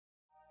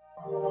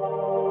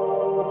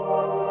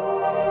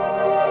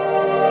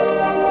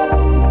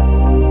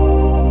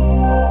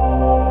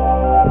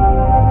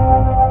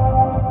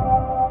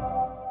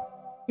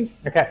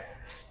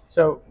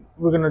So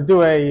we're going to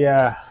do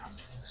a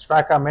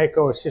Stryker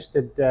Mako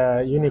assisted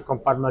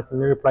unicompartmental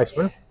knee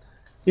replacement.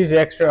 Here's the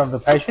X-ray of the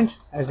patient.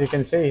 As you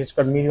can see, he's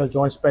got medial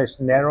joint space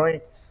narrowing,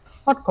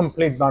 not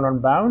complete bone on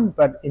bone,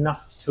 but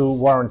enough to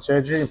warrant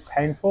surgery,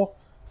 painful.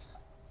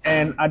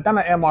 And I've done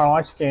an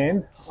MRI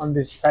scan on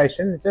this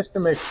patient just to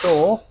make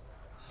sure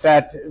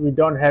that we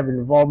don't have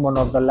involvement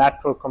of the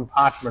lateral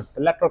compartment.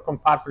 The lateral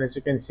compartment, as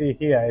you can see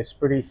here, is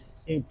pretty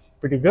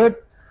good,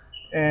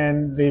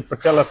 and the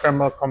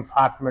patellofemoral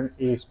compartment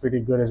is pretty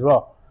good as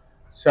well.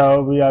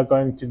 So we are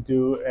going to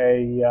do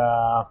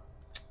a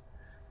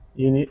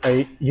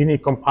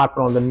unicompartment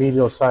on the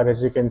medial side.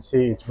 As you can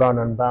see, it's bone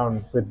on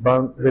bone with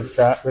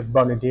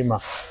bone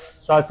edema.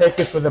 So I'll take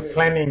you through the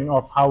planning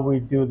of how we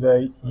do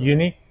the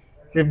uni.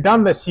 We've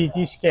done the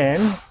CT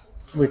scan,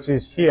 which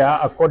is here,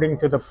 according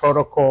to the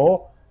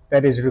protocol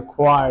that is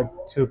required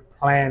to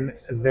plan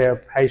their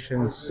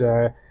patient's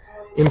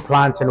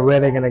implants and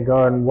where they're going to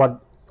go and what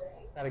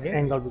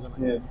angle we're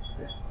going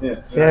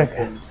to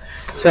okay.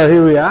 So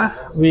here we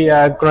are. We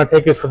are going to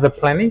take it for the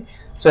planning.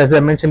 So as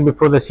I mentioned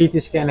before, the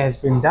CT scan has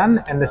been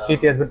done and the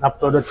CT has been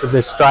uploaded to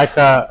the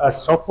Stryker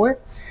software.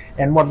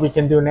 And what we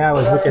can do now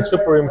is we can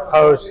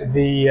superimpose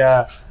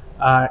the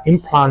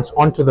implants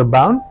onto the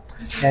bone,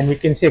 and we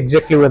can see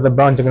exactly where the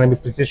bones are going to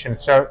be positioned.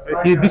 So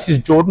this is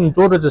Jordan.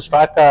 Jordan's a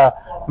Stryker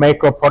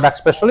Mako product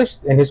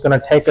specialist, and he's going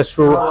to take us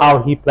through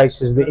how he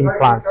places the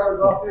implants.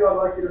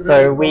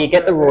 So we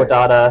get the raw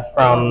data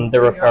from the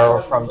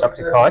referral from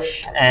Dr.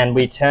 Kosh, and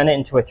we turn it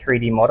into a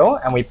 3D model,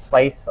 and we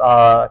place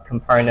our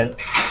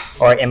components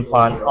or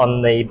implants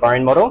on the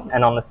bone model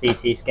and on the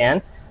CT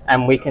scan,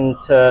 and we can,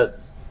 to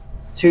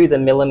the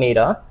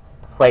millimeter,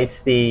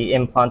 place the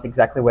implant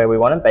exactly where we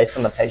want it based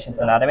on the patient's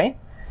anatomy.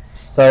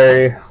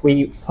 So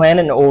we plan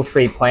in all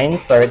three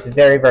planes, so it's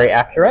very, very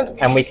accurate,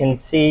 and we can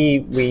see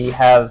we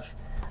have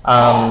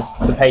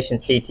the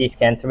patient's CT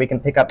scan, so we can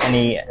pick up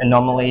any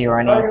anomaly or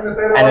any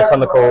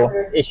anatomical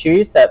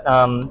issues that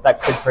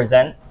that could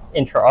present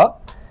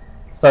intra-op.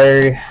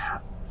 So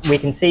we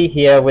can see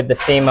here with the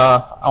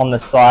femur on the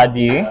side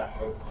view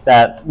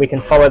that we can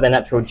follow the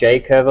natural J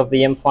curve of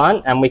the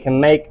implant, and we can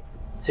make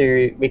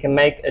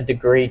a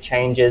degree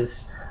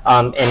changes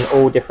in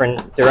all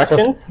different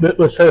directions.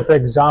 So for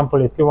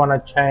example, if you want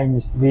to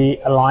change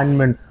the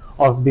alignment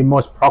of the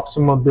most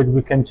proximal bit,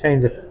 we can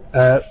change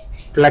the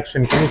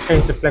flexion. Can you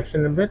change the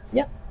flexion a bit?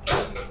 Yeah.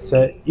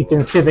 So you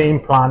can see the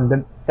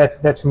implant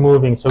that's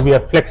moving. So we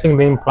are flexing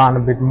the implant a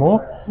bit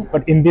more.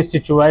 But in this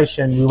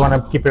situation, we want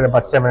to keep it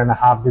about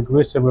 7.5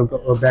 degrees. So we'll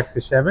go back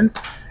to 7.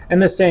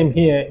 And the same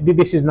here.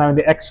 This is now in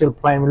the axial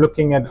plane. We're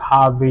looking at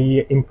how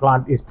the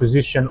implant is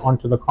positioned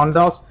onto the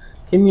condyles.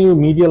 Can you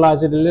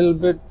medialize it a little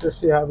bit to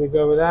see how we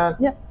go with that?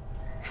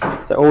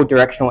 Yeah. So all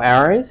directional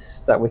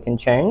arrows that we can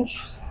change.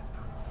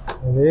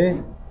 Okay.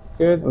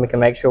 Good. And we can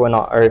make sure we're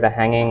not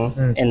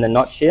overhanging in the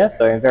notch here,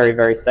 so very,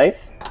 very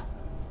safe.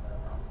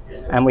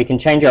 And we can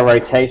change our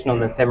rotation on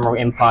the femoral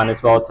implant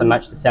as well to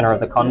match the center of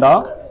the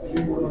condyle.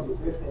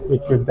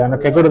 Which we've done.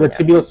 Okay, go to the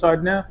tibial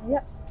side now.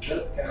 Yeah.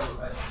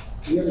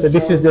 So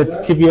this is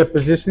the tibia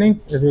positioning.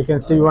 As you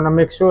can see, you want to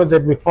make sure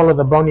that we follow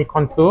the bony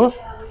contour.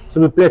 So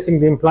we're placing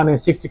the implant in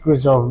 6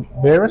 degrees of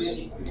varus,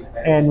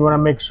 and we want to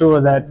make sure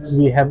that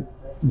we have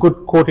good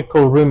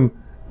cortical rim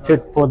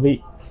fit for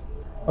the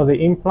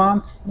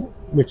implant,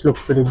 which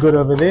looks pretty good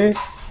over there.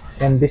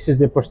 And this is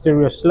the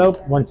posterior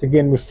slope. Once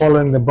again, we're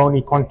following the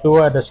bony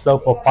contour at a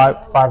slope of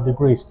 5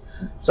 degrees.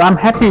 So I'm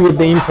happy with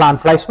the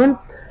implant placement.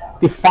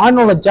 The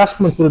final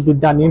adjustment will be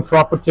done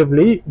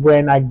intraoperatively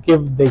when I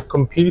give the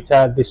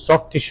computer the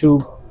soft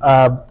tissue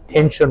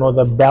tension or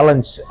the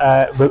balance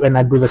when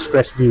I do the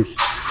stress views.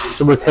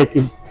 So we'll take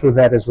you through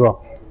that as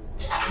well.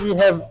 We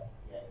have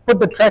put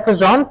the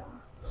trackers on,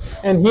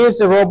 and here's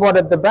the robot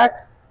at the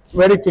back,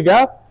 ready to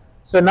go.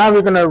 So now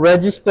we're going to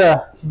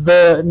register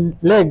the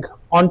leg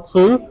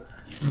onto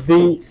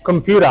the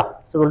computer.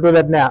 So we'll do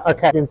that now.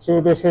 Okay, you can see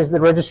this is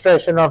the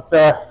registration of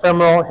the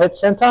femoral head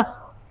center.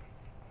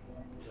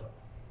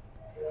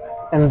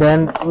 And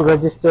then we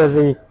register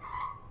the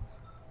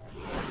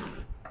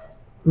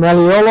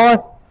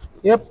malleoli.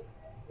 Yep.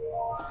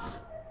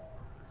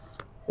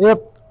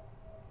 Yep.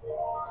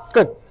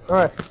 Good. All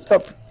right.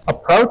 So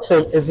approach,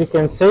 as you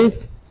can see,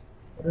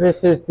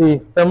 this is the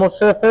femoral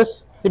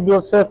surface,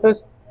 tibial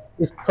surface.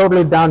 It's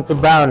totally down to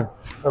bone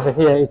over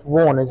here. It's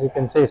worn, as you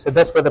can see. So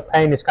that's where the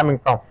pain is coming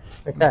from.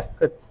 Okay,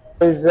 good.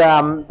 There's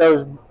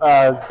those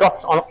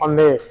dots on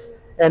there,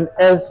 and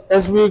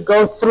as we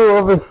go through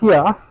over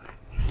here,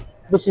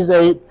 this is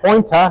a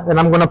pointer, and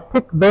I'm going to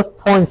pick those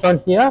points on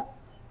here,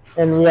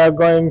 and we are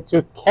going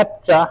to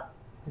capture.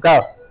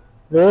 Go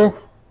there,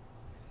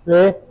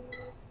 there,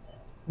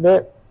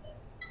 there,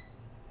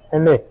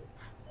 and there.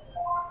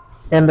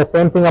 And the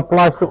same thing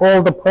applies to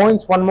all the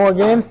points. One more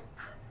again.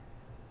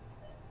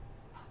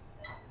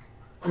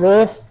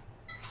 There,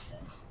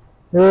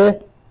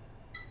 there,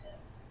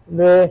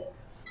 there,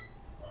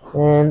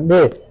 and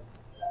there.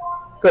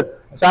 Good.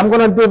 So I'm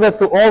going to do that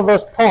to all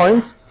those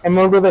points, and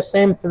we'll do the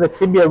same to the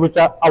tibia, which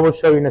I will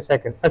show you in a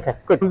second. Okay,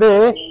 good.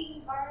 There,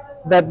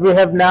 that we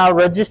have now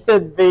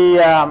registered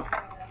the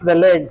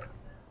leg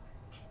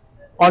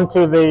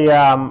onto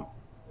the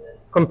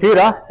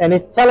computer, and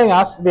it's telling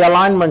us the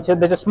alignment. So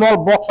there's a small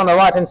box on the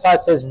right hand side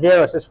that says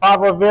varus. It's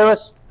 5 of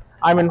varus.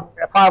 I'm in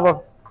 5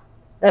 of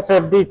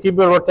FFD,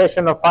 tibial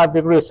rotation of 5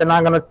 degrees. So now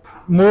I'm going to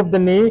move the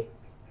knee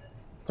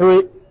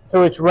through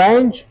its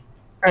range,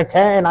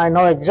 okay, and I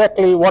know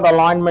exactly what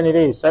alignment it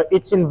is. So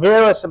it's in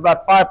varus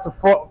about 5 to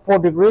 4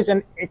 degrees,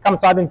 and it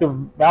comes out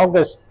into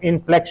valgus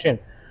inflection.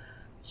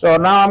 So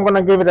now I'm going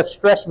to give it a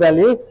stress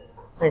value,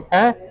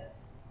 okay,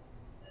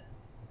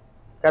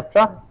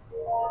 capture.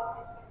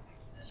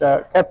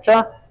 So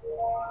capture,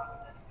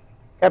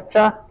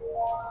 capture,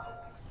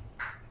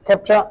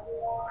 capture,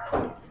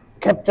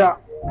 capture.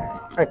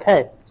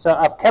 Okay, so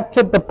I've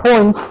captured the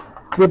point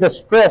with the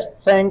stress,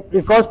 saying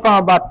it goes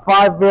from about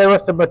 5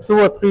 varus to about 2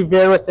 or 3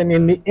 varus, and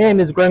in the end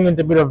it's going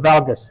into a bit of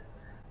valgus.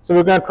 So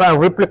we're going to try and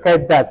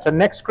replicate that. So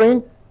next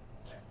screen.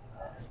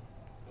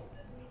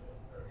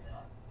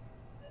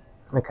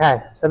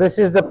 Okay, so this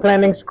is the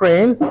planning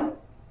screen.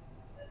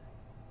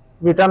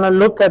 We're going to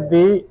look at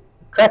the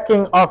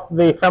tracking of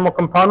the femoral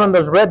component.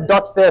 Those red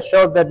dots there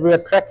show that we are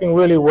tracking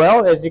really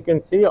well, as you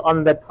can see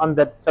on that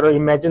sort of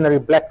imaginary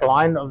black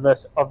line of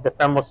the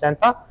femoral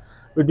center.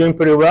 We're doing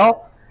pretty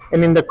well.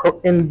 And in the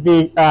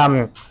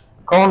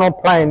coronal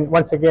plane,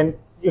 once again,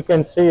 you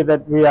can see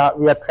that we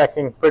are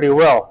tracking pretty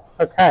well.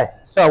 Okay,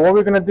 so what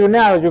we're going to do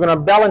now is we're going to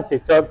balance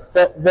it. So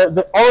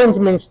the orange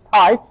means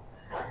tight,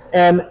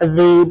 and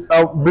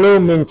the blue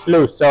means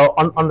loose. So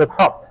on the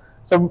top.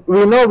 So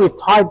we know we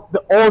tied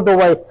all the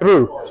way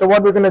through. So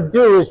what we're going to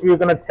do is we're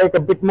going to take a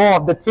bit more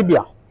of the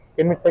tibia.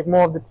 Can we take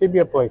more of the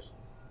tibia, please?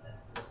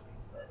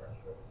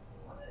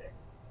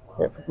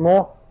 Yeah, a bit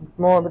more, a bit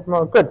more, a bit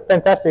more. Good,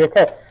 fantastic.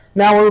 Okay.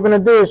 Now what we're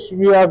going to do is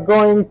we are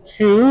going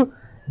to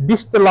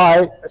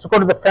distalize. So go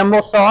to the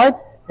femoral side,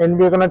 and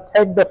we're going to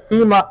take the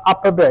femur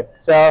up a bit.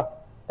 So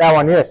that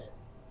one, yes.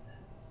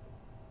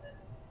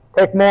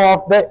 Take more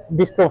of the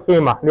distal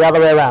femur, the other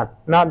way around.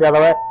 Not the other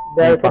way.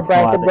 There, keep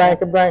going, keep going,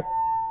 keep going.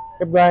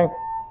 Keep going,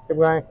 keep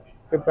going,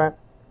 keep going.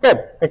 Good,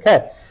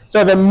 okay.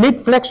 So the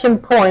mid-flexion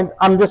point,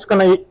 I'm just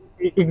going to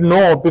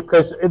ignore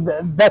because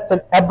that's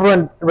an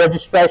aberrant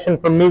registration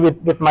for me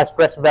with my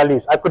stress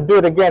values. I could do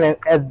it again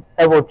and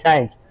it will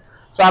change.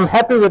 So I'm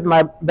happy with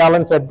my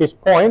balance at this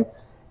point.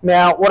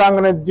 Now what I'm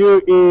going to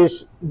do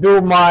is do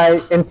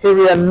my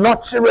anterior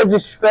notch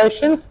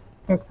registration.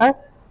 Okay, I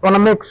want to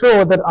make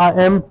sure that I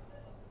am,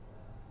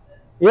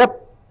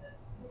 yep,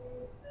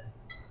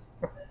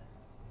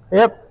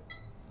 yep,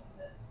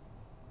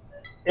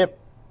 yep,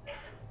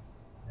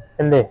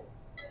 and there.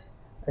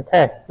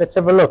 Okay, let's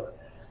have a look.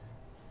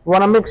 We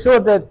want to make sure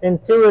that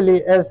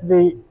anteriorly, as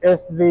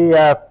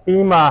the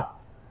femur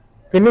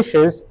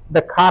finishes,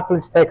 the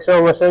cartilage takes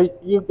over. So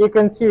you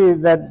can see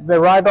that the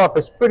write-off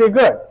is pretty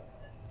good.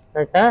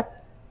 Okay,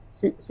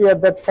 see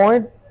at that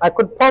point, I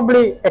could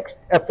probably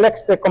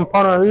flex the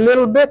component a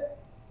little bit.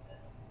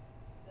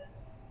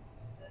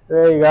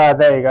 There you go.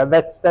 There you go.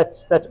 That's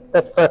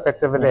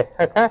perfect over there.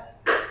 Okay.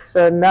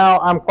 So now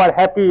I'm quite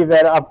happy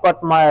that I've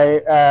got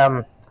my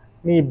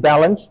knee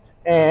balanced,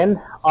 and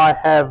I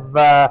have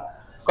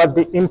got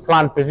the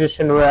implant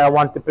position where I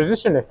want to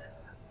position it.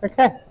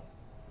 Okay.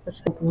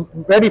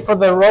 Ready for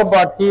the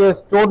robot.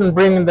 Here's Jordan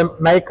bringing the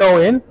Mako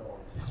in.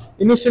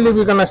 Initially,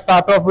 we're going to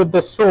start off with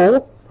the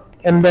saw,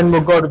 and then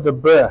we'll go to the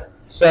burr.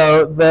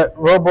 So the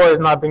robot is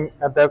not being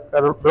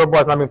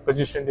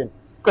positioned in.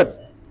 Good.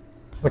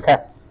 Okay.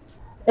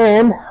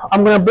 And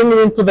I'm going to bring it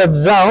into that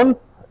zone.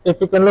 If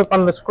you can look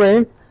on the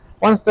screen,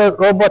 once the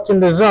robot's in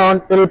the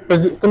zone, it'll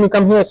can you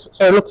come here?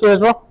 So look here as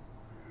well.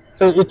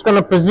 So it's going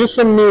to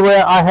position me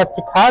where I have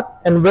to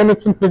cut, and when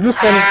it's in position,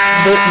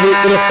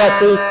 it'll start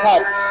to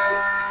cut.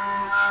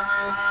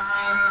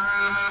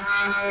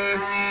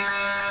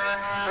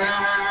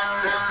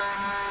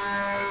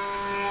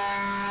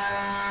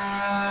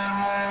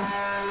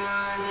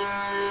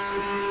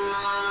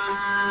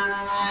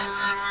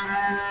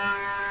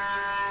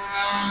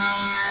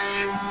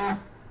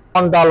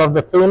 Condyle of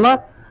the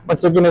femur.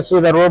 Once you're going to see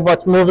the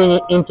robot's moving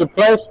it into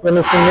place when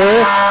it's in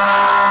there.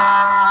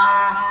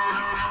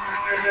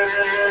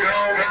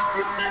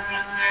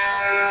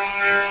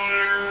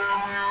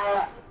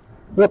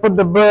 We put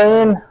the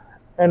burr in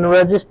and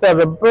register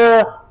the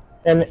burr,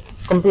 and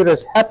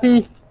computer's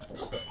happy.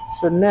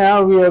 So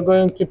now we are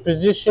going to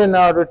position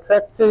our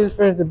retractors.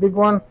 Where's the big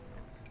one?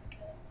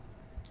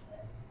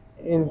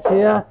 In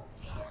here.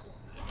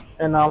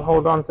 And I'll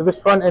hold on to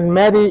this one, and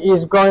Maddie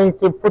is going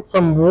to put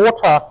some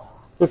water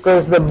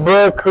because the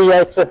burr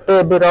creates a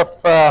fair bit of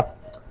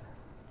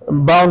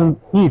bone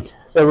heat.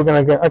 So we're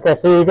going to get, okay,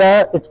 so here you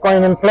go, it's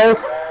going in place,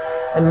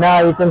 and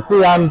now you can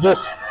see I'm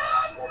just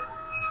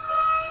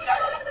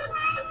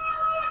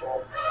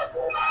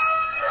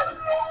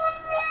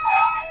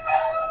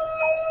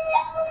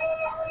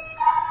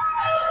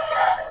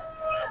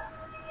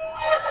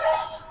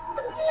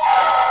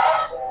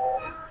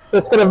so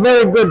it's got a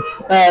very good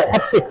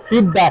haptic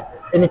feedback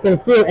and you can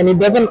feel, and it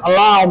doesn't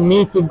allow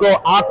me to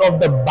go out of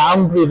the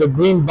boundary, the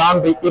green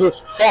boundary. It'll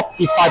stop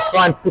if I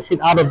try and push it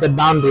out of the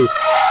boundary.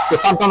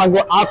 If I'm gonna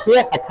go out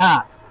here, I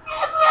can't.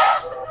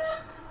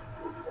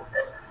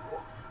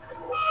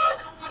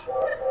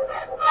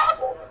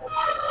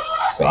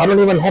 So I don't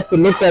even have to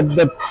look at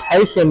the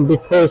patient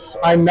because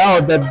I know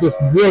that this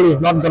drill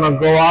is not gonna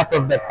go out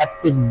of the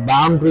haptic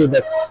boundary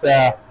that's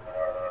there.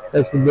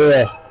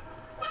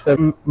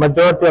 The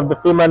majority of the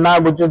female now,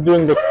 we're just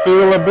doing the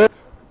keel a bit,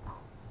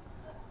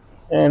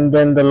 and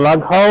then the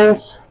lug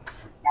holes.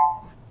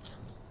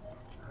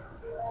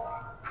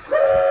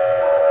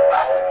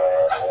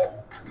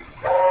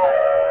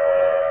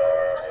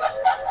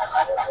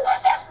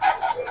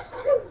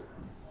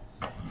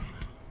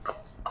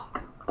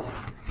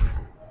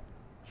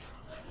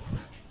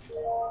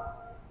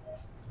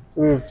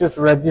 So we've just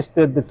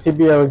registered the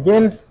tibia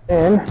again,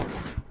 and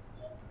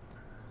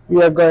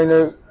we are going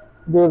to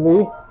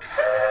do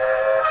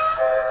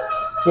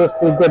cut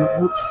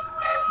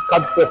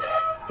the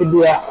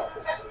tibia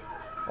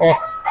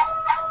off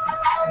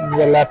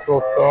the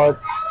lateral side.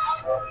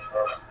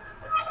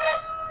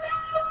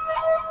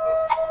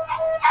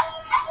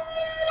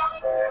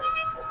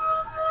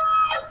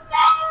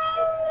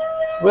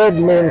 Red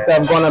means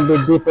I'm going to be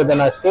deeper than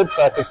I should,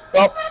 so I should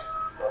stop.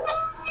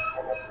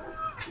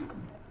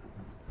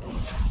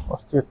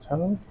 What's your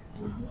challenge?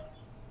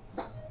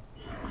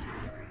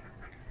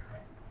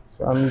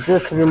 So I'm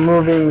just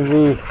removing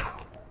the,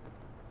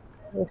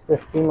 where's the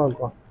femur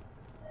gone?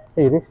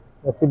 Here it is,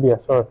 the tibia,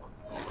 sorry.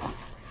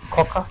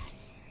 Cocker.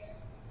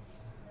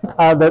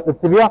 The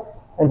tibia,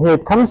 and here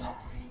it comes.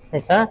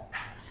 Okay,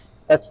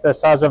 that's the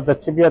size of the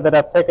tibia that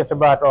I've taken. It's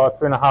about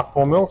 3.5,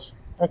 4 mils.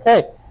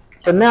 Okay,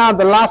 so now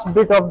the last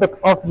bit of the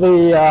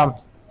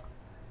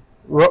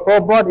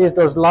robot is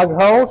those lug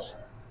holes.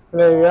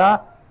 There we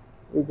are.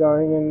 We're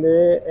going in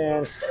there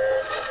and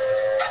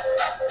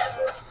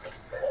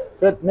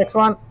good. Next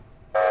one.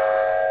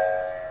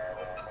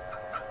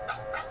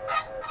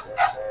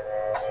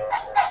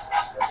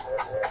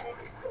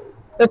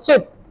 That's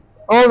it.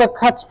 All the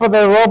cuts for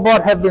the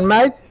robot have been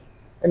made,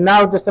 and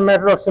now it's just a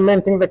matter of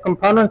cementing the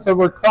components. So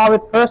we'll try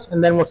it first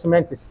and then we'll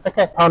cement it.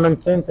 Okay,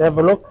 components in to have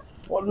a look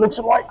what it looks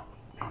like.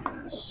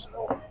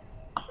 So,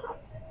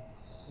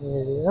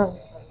 here we go.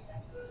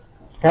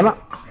 Hammer.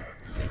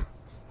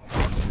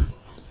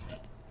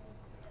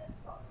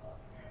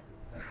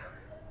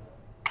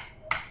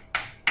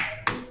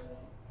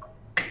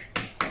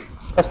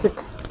 Plastic.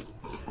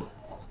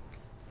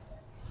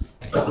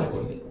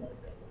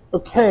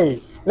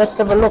 Okay, let's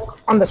have a look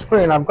on the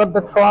screen. I've got the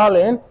trial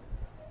in.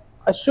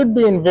 I should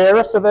be in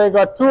varus, so they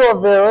got 2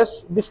 of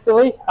varus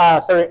distally.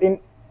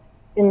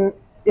 In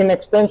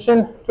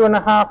extension,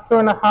 2.5,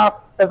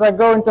 2.5. As I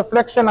go into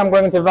flexion, I'm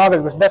going into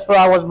valgus because that's where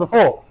I was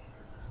before,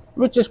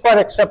 which is quite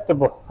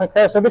acceptable.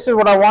 Okay, so this is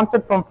what I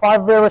wanted from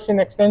 5 varus in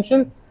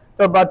extension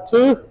to about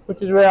 2,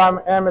 which is where I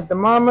am at the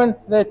moment.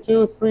 There,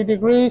 2, 3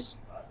 degrees.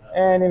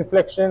 And in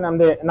flexion, I'm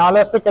there. Now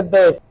let's look at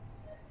the,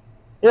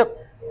 yep,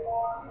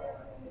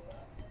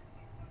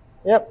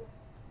 yep,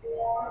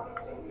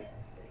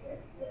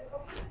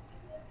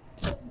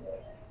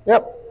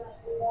 yep,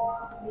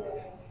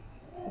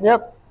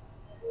 yep.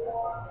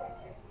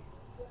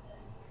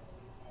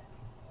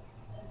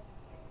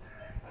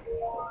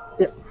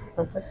 Yep.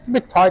 It's a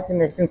bit tight in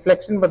the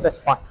inflection, but that's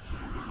fine.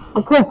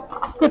 Okay,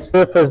 good.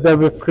 Surface that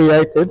we've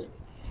created,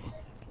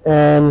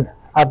 and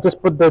I've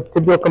just put the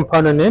tibial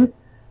component in.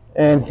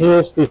 And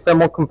here's the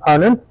femoral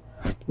component,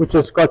 which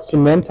has got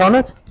cement on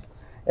it,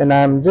 and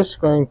I'm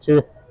just going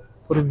to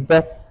put it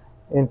back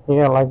in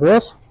here like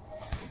this,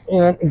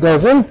 and it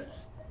goes in,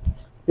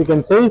 you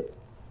can see,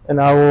 and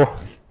I will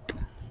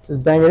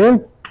just bang it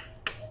in.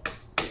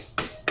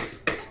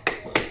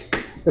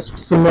 This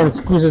cement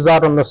squeezes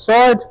out on the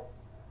side,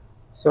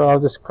 so I'll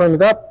just clean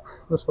it up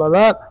just like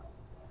that,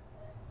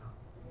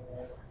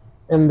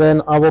 and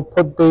then I will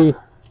put the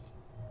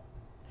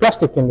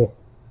plastic in there.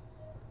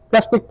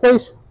 Plastic,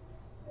 please.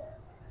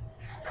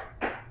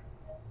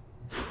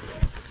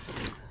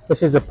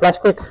 This is the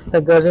plastic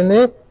that goes in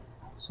there,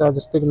 so I'll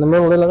just stick in the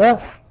middle like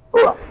that,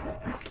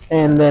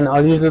 and then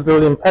I'll use the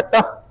little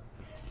impactor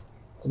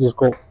to just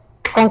go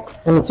conk,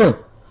 and it's in.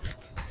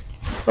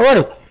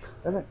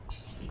 Alrighty,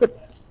 good.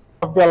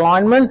 Of the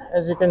alignment,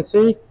 as you can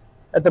see,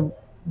 at the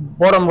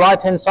bottom right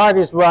hand side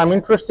is where I'm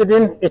interested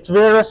in. It's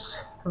varus,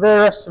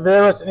 varus,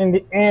 varus, and in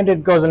the end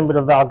it goes in a bit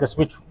of valgus,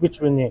 which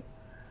we need.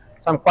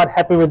 So I'm quite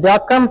happy with the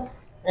outcome,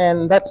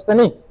 and that's the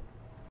knee.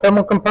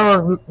 Thermal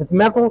component with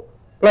metal,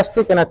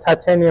 plastic, and a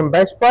titanium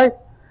base plate.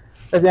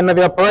 At the end of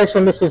the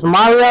operation, this is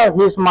Mario,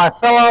 here's my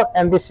fellow,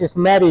 and this is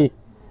Maddie.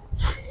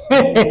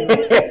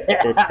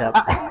 Stitch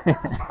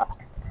up.